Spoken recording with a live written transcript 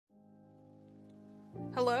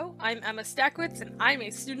Hello, I'm Emma Stackwitz, and I'm a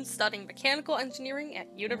student studying mechanical engineering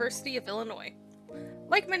at University of Illinois.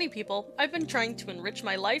 Like many people, I've been trying to enrich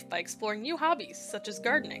my life by exploring new hobbies, such as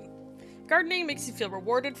gardening. Gardening makes you feel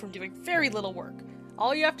rewarded from doing very little work.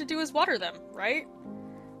 All you have to do is water them, right?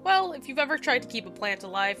 Well, if you've ever tried to keep a plant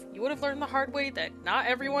alive, you would have learned the hard way that not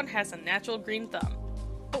everyone has a natural green thumb.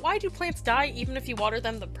 But why do plants die even if you water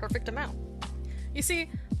them the perfect amount? You see,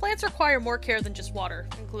 plants require more care than just water,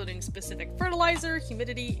 including specific fertilizer,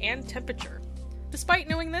 humidity, and temperature. Despite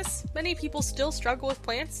knowing this, many people still struggle with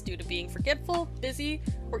plants due to being forgetful, busy,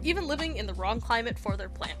 or even living in the wrong climate for their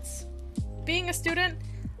plants. Being a student,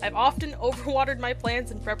 I've often overwatered my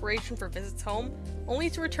plants in preparation for visits home, only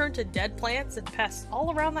to return to dead plants and pests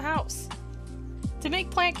all around the house. To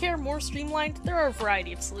make plant care more streamlined, there are a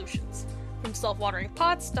variety of solutions, from self-watering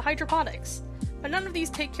pots to hydroponics. But none of these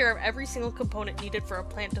take care of every single component needed for a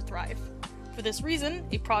plant to thrive. For this reason,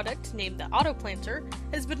 a product named the AutoPlanter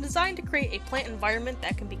has been designed to create a plant environment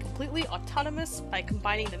that can be completely autonomous by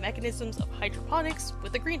combining the mechanisms of hydroponics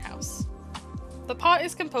with a greenhouse. The pot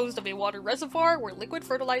is composed of a water reservoir where liquid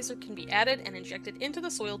fertilizer can be added and injected into the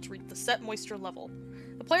soil to reach the set moisture level.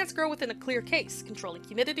 The plants grow within a clear case, controlling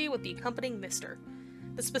humidity with the accompanying mister.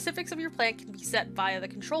 The specifics of your plant can be set via the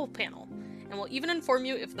control panel, and will even inform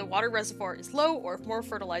you if the water reservoir is low or if more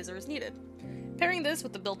fertilizer is needed. Pairing this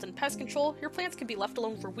with the built-in pest control, your plants can be left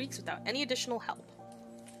alone for weeks without any additional help.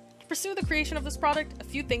 To pursue the creation of this product, a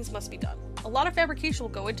few things must be done. A lot of fabrication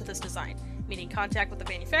will go into this design, meaning contact with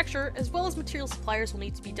the manufacturer, as well as material suppliers will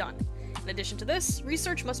need to be done. In addition to this,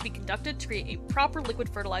 research must be conducted to create a proper liquid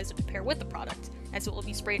fertilizer to pair with the product, as it will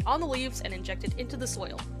be sprayed on the leaves and injected into the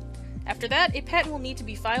soil. After that, a patent will need to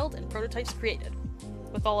be filed and prototypes created.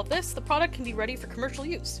 With all of this, the product can be ready for commercial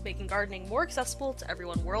use, making gardening more accessible to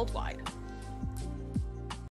everyone worldwide.